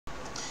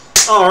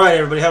Alright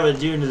everybody, how are we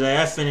doing today?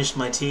 I finished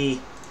my tea.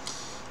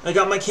 I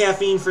got my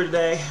caffeine for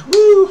today.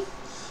 Woo!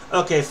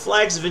 Okay,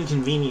 flags of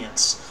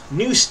inconvenience.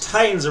 Noose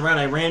tightens around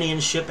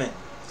Iranian shipping.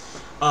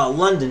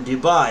 London,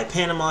 Dubai,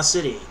 Panama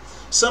City.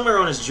 Somewhere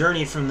on its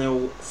journey from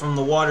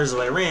the waters of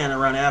Iran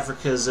around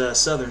Africa's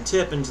southern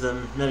tip into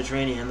the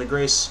Mediterranean, the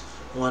Grace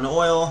 1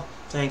 oil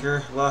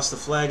tanker lost the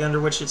flag under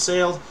which it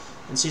sailed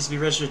and ceased to be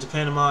registered to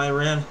Panama,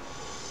 Iran.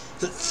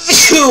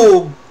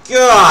 Oh,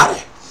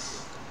 God!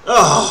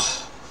 Oh.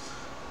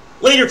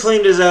 Later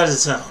claimed it as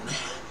its own.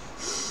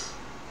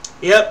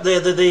 Yep,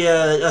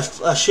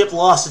 a ship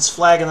lost its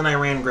flag and then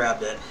Iran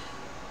grabbed it.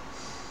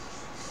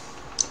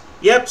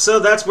 Yep, so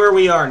that's where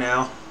we are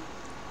now.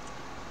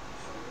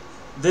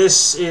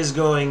 This is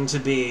going to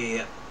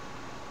be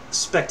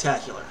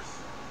spectacular.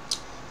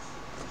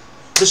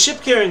 The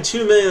ship carrying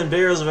 2 million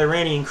barrels of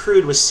Iranian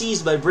crude was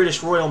seized by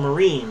British Royal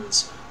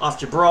Marines off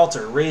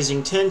Gibraltar,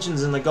 raising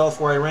tensions in the Gulf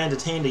where Iran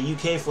detained a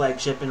UK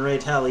flagship in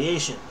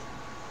retaliation.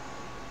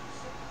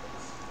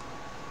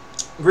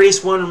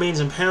 Grace 1 remains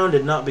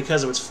impounded not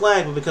because of its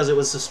flag, but because it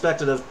was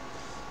suspected of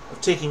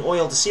taking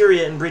oil to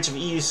Syria in breach of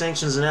EU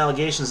sanctions and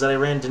allegations that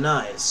Iran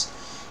denies.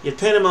 Yet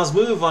Panama's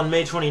move on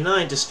May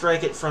 29 to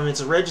strike it from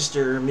its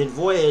register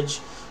mid-voyage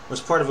was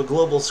part of a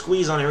global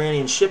squeeze on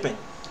Iranian shipping.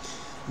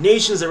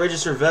 Nations that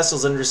register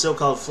vessels under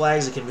so-called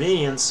flags of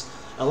convenience,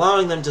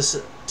 allowing them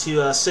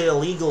to sail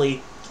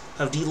legally,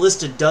 have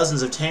delisted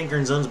dozens of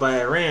tankers owned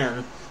by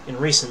Iran in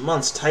recent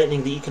months,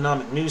 tightening the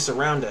economic noose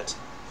around it.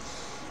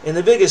 In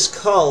the biggest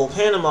cull,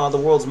 Panama, the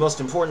world's most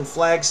important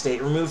flag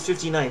state, removed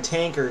 59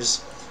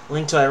 tankers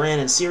linked to Iran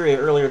and Syria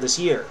earlier this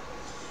year,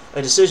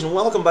 a decision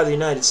welcomed by the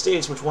United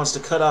States, which wants to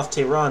cut off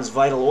Tehran's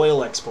vital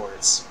oil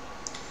exports.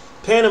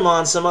 Panama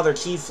and some other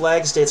key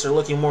flag states are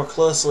looking more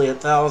closely at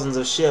thousands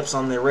of ships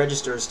on their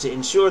registers to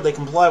ensure they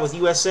comply with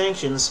U.S.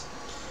 sanctions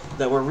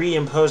that were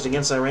reimposed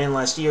against Iran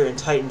last year and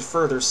tightened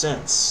further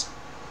since.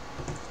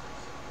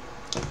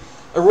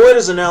 A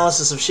Reuters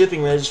analysis of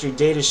shipping registry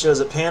data shows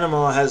that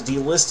Panama has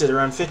delisted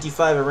around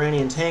 55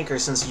 Iranian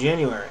tankers since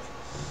January.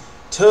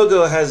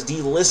 Togo has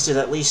delisted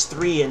at least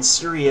 3 and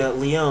Sierra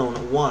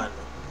Leone 1.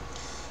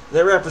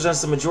 That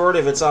represents the majority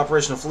of its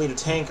operational fleet of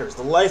tankers,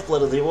 the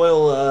lifeblood of the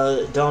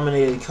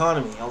oil-dominated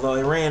economy, although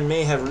Iran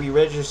may have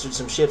re-registered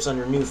some ships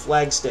under new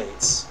flag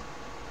states.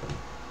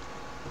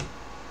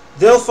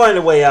 They'll find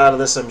a way out of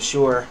this, I'm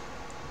sure.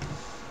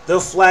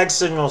 They'll flag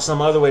signal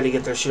some other way to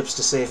get their ships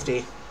to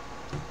safety.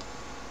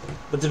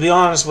 But to be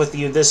honest with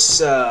you,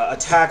 this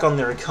attack on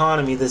their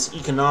economy, this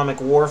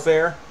economic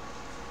warfare,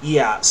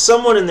 yeah,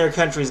 someone in their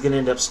country is going to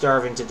end up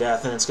starving to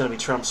death, and it's going to be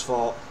Trump's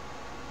fault.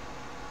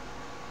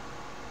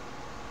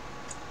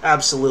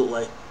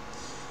 Absolutely.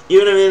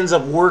 Even if it ends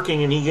up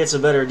working and he gets a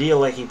better deal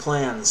like he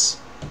plans,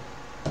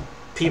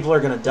 people are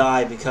going to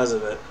die because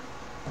of it.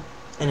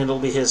 And it'll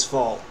be his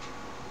fault.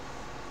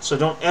 So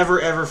don't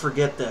ever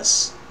forget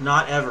this.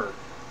 Not ever.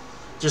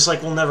 Just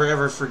like we'll never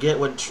ever forget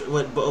what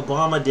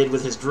Obama did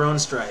with his drone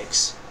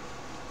strikes.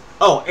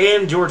 Oh,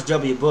 and George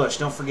W. Bush.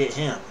 Don't forget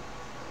him.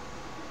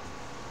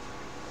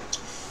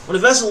 When a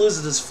vessel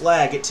loses its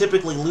flag, it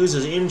typically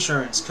loses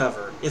insurance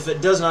cover. If it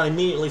does not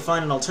immediately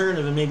find an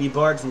alternative, it may be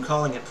barred from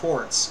calling at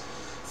ports.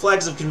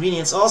 Flags of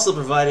convenience also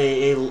provide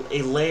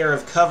a layer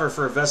of cover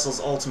for a vessel's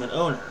ultimate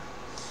owner.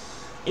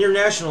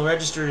 International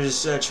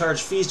registers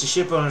charge fees to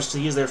ship owners to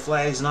use their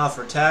flags and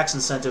offer tax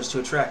incentives to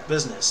attract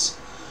business.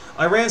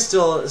 Iran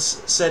still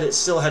said it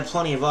still had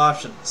plenty of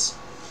options.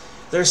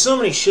 There are so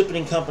many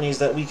shipping companies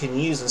that we can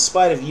use in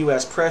spite of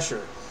U.S.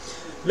 pressure.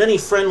 Many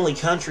friendly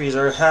countries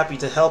are happy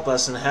to help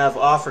us and have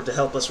offered to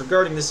help us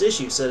regarding this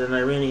issue, said an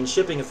Iranian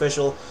shipping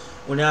official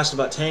when asked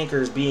about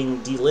tankers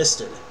being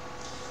delisted.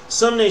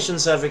 Some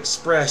nations have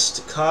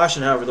expressed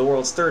caution, however. The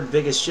world's third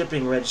biggest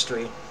shipping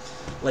registry,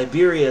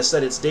 Liberia,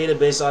 said its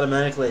database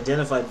automatically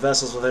identified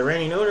vessels with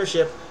Iranian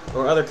ownership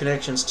or other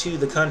connections to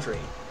the country.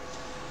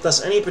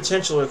 Thus, any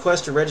potential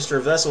request to register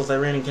a vessel with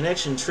Iranian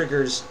connection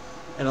triggers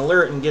an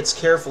alert and gets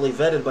carefully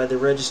vetted by the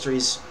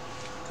registry's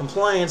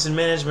compliance and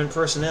management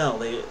personnel,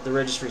 the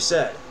registry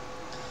said.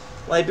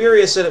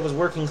 Liberia said it was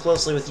working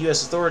closely with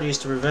U.S. authorities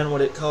to prevent what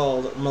it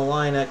called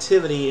malign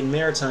activity in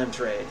maritime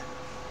trade.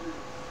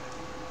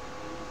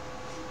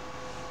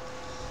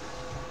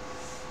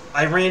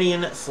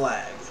 Iranian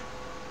flag.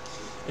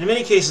 In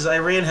many cases,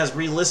 Iran has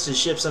relisted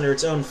ships under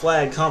its own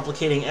flag,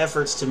 complicating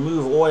efforts to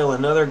move oil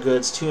and other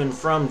goods to and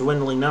from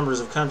dwindling numbers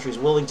of countries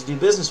willing to do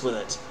business with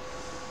it.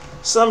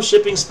 Some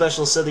shipping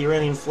specialists said the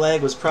Iranian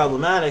flag was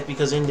problematic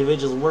because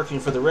individuals working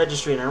for the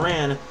registry in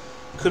Iran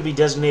could be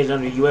designated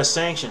under U.S.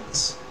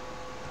 sanctions,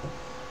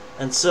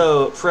 and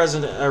so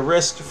present a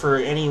risk for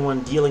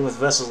anyone dealing with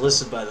vessels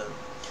listed by them.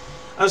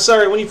 I'm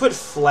sorry, when you put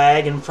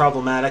flag and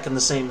problematic in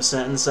the same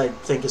sentence, I'd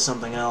think of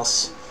something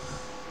else.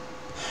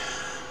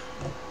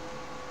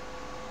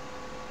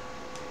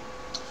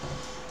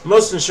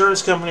 Most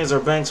insurance companies or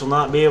banks will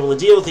not be able to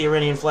deal with the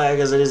Iranian flag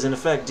as it is in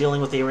effect dealing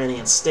with the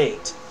Iranian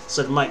state,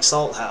 said Mike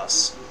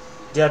Salthouse,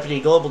 Deputy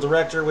Global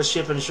Director with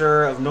Ship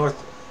Insurer of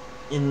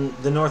in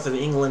the North of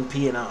England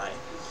P&I.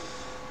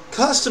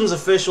 Customs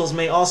officials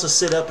may also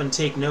sit up and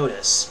take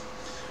notice.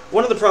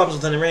 One of the problems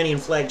with an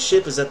Iranian-flagged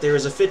ship is that there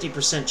is a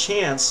 50%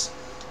 chance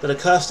that a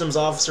customs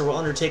officer will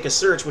undertake a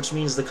search, which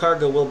means the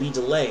cargo will be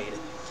delayed,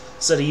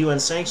 said a UN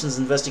sanctions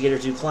investigator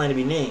who declined to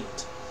be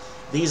named.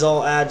 These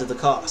all add to the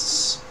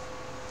costs.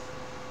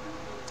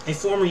 A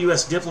former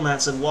U.S.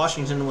 diplomat said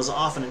Washington was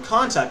often in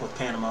contact with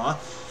Panama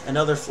and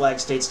other flag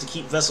states to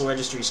keep vessel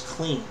registries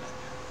clean.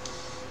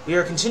 We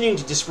are continuing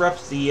to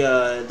disrupt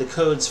the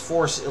code's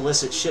force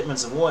illicit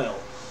shipments of oil,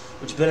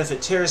 which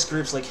benefit terrorist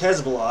groups like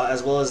Hezbollah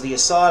as well as the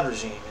Assad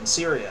regime in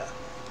Syria,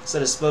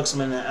 said a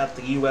spokesman at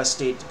the U.S.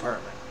 State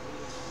Department.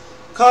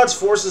 Quds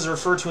forces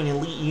refer to an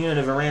elite unit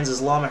of Iran's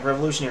Islamic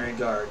Revolutionary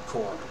Guard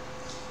Corps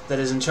that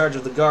is in charge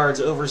of the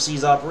Guard's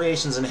overseas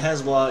operations, and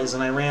Hezbollah is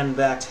an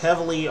Iran-backed,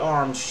 heavily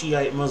armed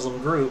Shiite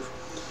Muslim group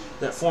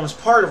that forms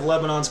part of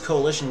Lebanon's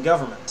coalition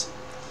government.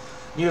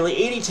 Nearly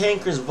 80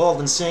 tankers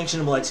involved in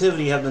sanctionable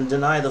activity have been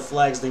denied the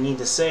flags they need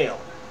to sail,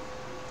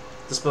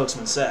 the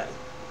spokesman said.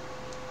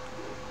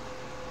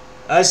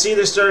 I see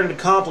they're starting to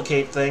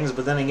complicate things,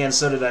 but then again,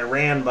 so did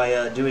Iran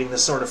by doing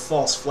this sort of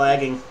false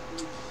flagging.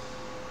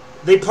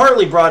 They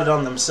partly brought it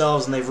on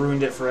themselves, and they've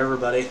ruined it for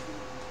everybody.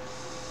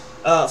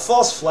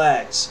 False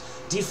flags.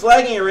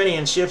 Deflagging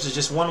Iranian ships is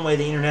just one way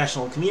the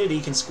international community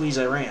can squeeze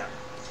Iran.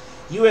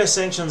 U.S.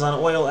 sanctions on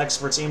oil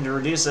exports aim to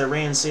reduce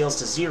Iran sales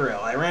to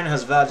zero. Iran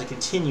has vowed to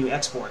continue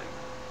exporting.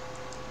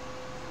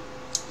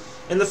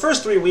 In the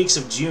first 3 weeks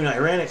of June,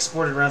 Iran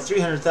exported around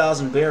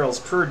 300,000 barrels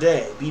per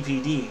day,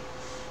 BPD,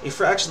 a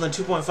fraction of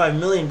the 2.5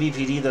 million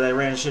BPD that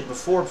Iran shipped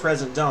before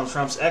President Donald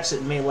Trump's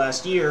exit in May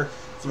last year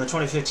from the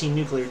 2015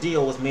 nuclear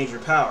deal with major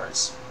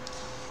powers.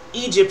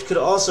 Egypt could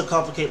also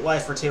complicate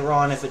life for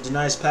Tehran if it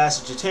denies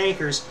passage to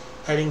tankers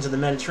heading to the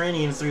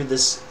Mediterranean through the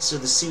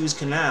Suez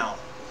Canal.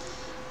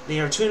 The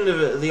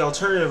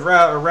alternative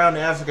route around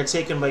Africa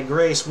taken by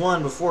Grace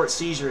 1 before its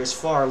seizure is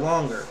far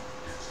longer.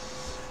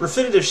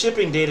 Definitive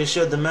shipping data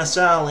showed the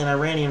Masal, an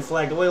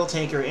Iranian-flagged oil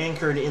tanker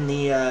anchored in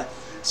the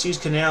Suez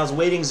Canal's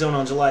waiting zone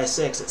on July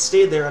 6. It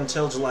stayed there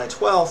until July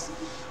 12th,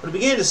 when it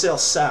began to sail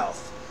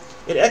south.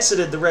 It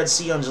exited the Red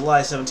Sea on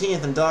July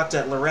 17th and docked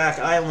at Larak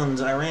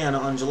Island, Iran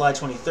on July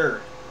 23rd.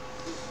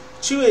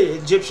 Two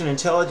Egyptian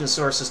intelligence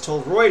sources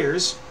told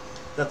Reuters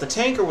that the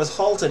tanker was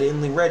halted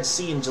in the Red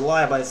Sea in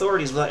July by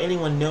authorities without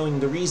anyone knowing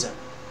the reason.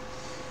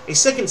 A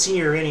second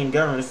senior Iranian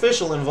government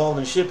official involved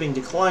in shipping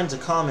declined to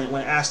comment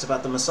when asked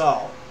about the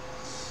Masal.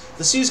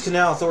 The Suez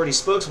Canal Authority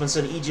spokesman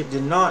said Egypt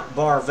did not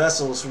bar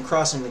vessels from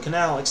crossing the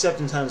canal except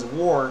in times of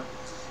war.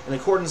 In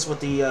accordance with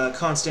the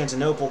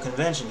Constantinople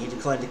Convention, he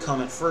declined to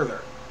comment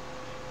further.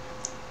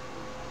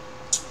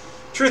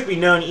 Truth be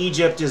known,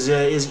 Egypt is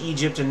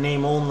Egypt in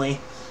name only.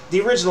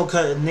 The original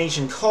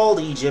nation called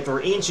Egypt,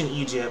 or ancient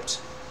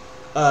Egypt,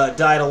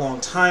 died a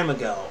long time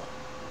ago.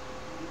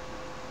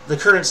 The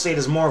current state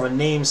is more of a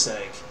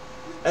namesake.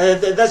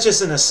 That's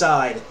just an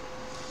aside.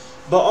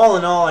 But all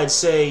in all, I'd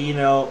say,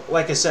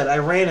 like I said,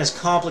 Iran has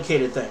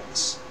complicated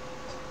things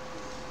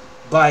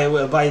by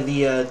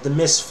the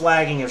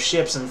misflagging of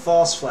ships and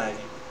false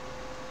flagging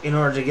in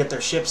order to get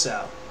their ships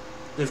out.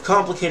 They've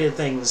complicated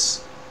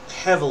things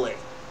heavily.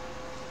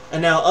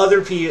 And now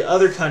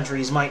other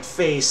countries might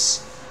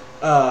face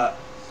a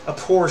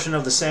portion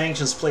of the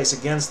sanctions placed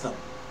against them.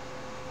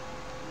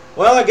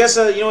 Well, I guess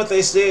what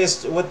they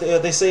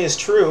say is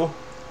true.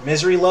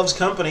 Misery loves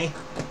company.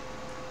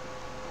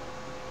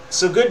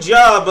 So good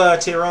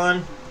job,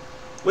 Tehran.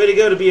 Way to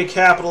go to be a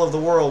capital of the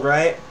world,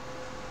 right?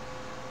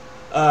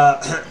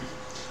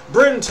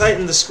 Britain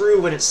tightened the screw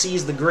when it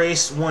seized the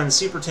Grace 1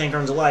 supertanker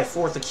on July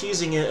 4th,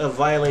 accusing it of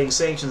violating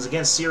sanctions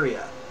against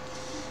Syria.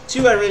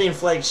 2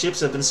 Iranian-flagged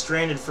ships have been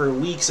stranded for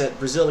weeks at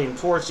Brazilian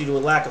ports due to a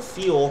lack of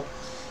fuel,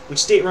 which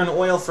state-run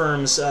oil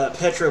firms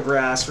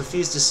Petrobras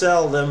refused to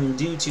sell them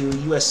due to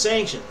U.S.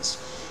 sanctions.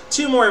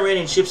 2 more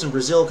Iranian ships in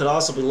Brazil could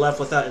also be left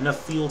without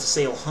enough fuel to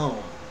sail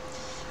home.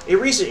 A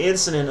recent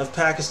incident of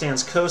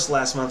Pakistan's coast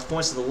last month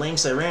points to the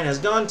lengths Iran has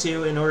gone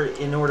to in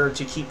order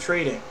to keep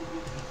trading.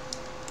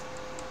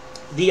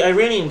 The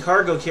Iranian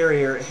cargo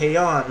carrier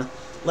Hayyan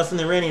left from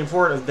the Iranian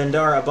port of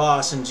Bandar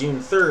Abbas on June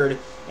 3rd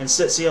and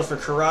set sail for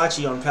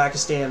Karachi on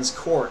Pakistan's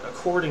court,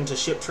 according to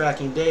ship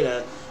tracking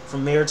data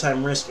from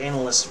maritime risk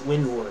analyst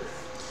Windward.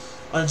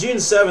 On June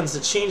 7th,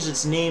 it changed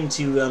its name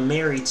to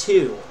Mary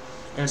 2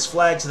 and its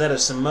flag to that of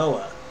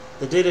Samoa.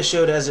 The data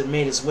showed as it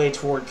made its way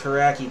toward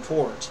Karachi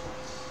port.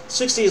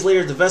 6 days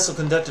later, the vessel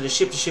conducted a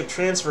ship-to-ship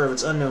transfer of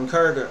its unknown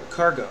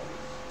cargo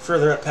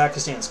further up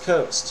Pakistan's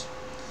coast.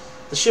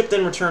 The ship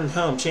then returned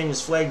home, changed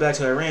its flag back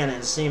to Iran, and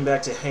its name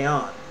back to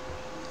Hayyan.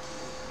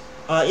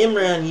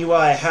 Imran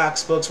Ui Haq,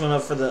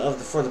 spokesman for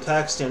the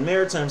Pakistan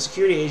Maritime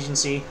Security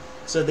Agency,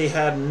 said they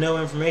had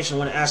no information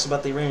when asked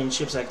about the Iranian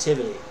ship's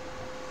activity.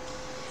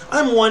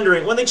 I'm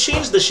wondering, when they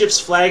changed the ship's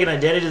flag and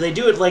identity, do they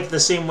do it like the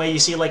same way you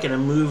see like in a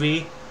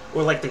movie,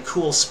 or like the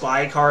cool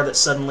spy car that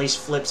suddenly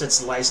flips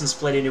its license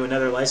plate into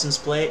another license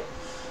plate?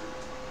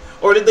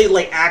 Or did they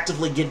like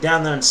actively get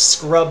down there and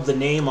scrub the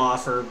name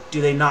off, or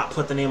do they not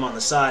put the name on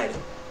the side?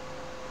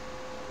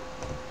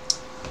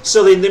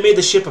 So they made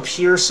the ship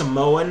appear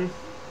Samoan,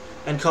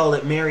 and called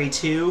it Mary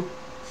 2,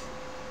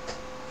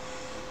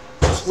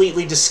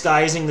 completely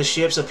disguising the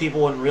ship so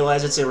people wouldn't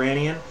realize it's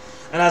Iranian.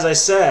 And as I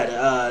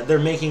said, they're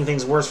making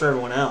things worse for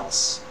everyone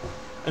else.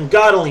 And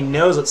God only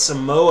knows what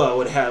Samoa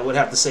would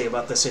have to say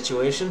about this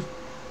situation.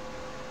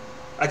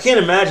 I can't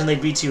imagine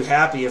they'd be too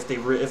happy if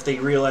they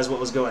realized what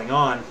was going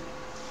on.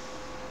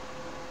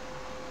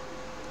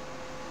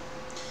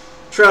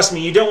 Trust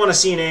me, you don't want to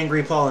see an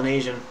angry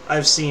Polynesian.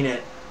 I've seen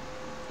it.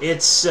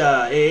 It's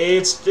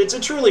a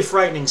truly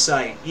frightening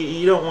sight.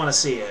 You don't want to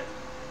see it.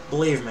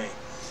 Believe me.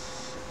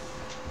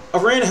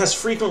 Iran has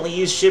frequently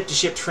used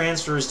ship-to-ship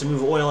transfers to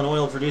move oil and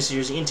oil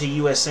producers into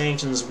U.S.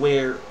 sanctions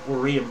where were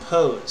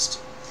reimposed.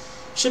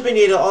 Shipping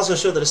data also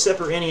show that a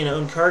separate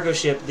Iranian-owned cargo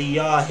ship, the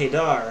Ya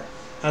Haidar,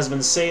 has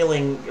been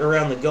sailing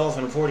around the Gulf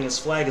and reporting its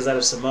flag as that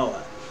of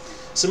Samoa.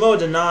 Samoa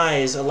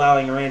denies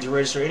allowing Iran to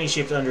register any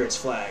ship under its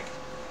flag.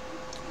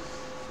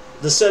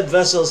 The said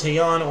vessels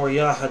Haiyan or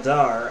Ya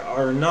Haidar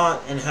are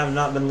not and have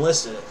not been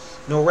listed,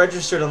 nor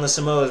registered on the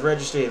Samoa's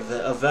registry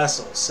of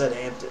vessels, said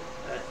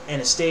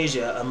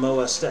Anastasia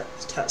Amoa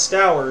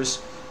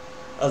Stowers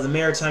of the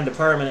Maritime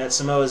Department at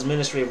Samoa's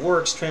Ministry of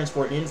Works,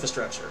 Transport and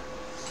Infrastructure.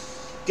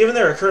 Given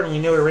there are currently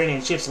no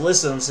Iranian ships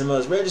listed on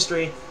Samoa's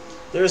registry,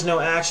 there is no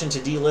action to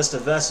delist a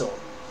vessel.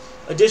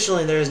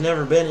 Additionally, there has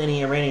never been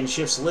any Iranian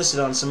ships listed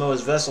on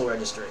Samoa's vessel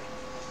registry,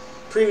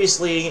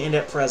 previously and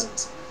at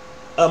present.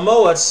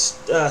 Amoa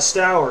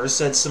Stowers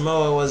said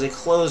Samoa was a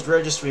closed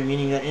registry,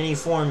 meaning that any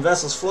foreign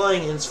vessels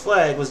flying its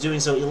flag was doing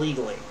so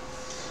illegally.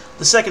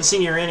 The second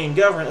senior Iranian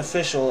government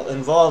official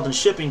involved in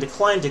shipping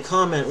declined to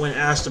comment when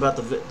asked about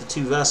the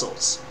two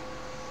vessels.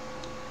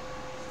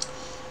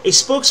 A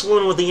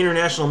spokeswoman with the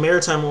International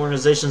Maritime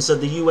Organization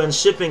said the UN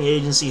shipping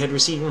agency had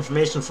received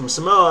information from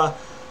Samoa,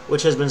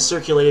 which has been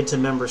circulated to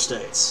member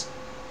states.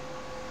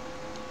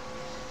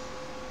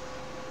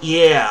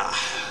 Yeah,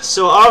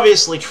 so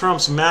obviously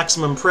Trump's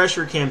maximum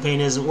pressure campaign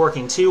isn't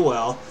working too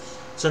well,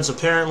 since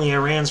apparently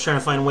Iran's trying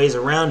to find ways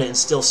around it and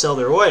still sell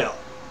their oil.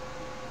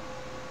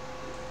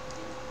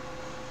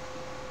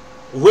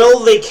 Will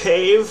they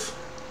cave?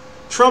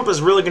 Trump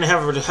is really going to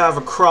have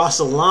to cross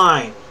a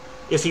line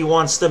if he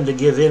wants them to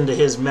give in to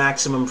his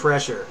maximum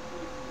pressure.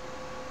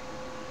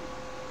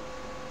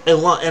 A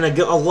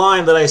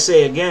line that I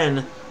say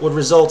again would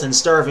result in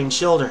starving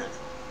children.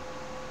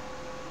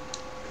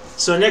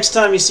 So next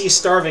time you see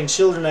starving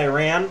children in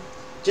Iran,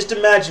 just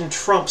imagine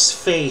Trump's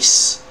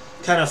face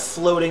kind of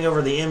floating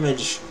over the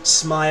image,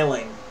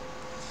 smiling.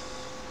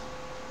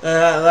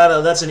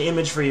 That's an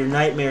image for your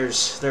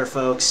nightmares there,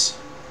 folks.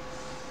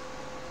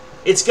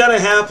 It's gonna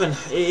happen.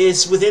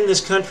 It's within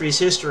this country's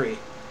history.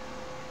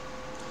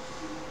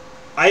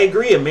 I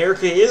agree,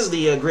 America is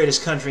the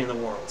greatest country in the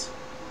world.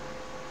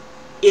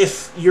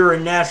 If you're a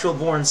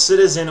natural-born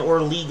citizen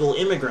or legal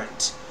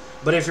immigrant.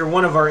 But if you're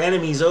one of our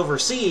enemies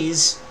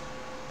overseas,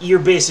 you're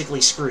basically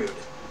screwed.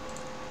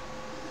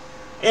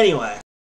 Anyway,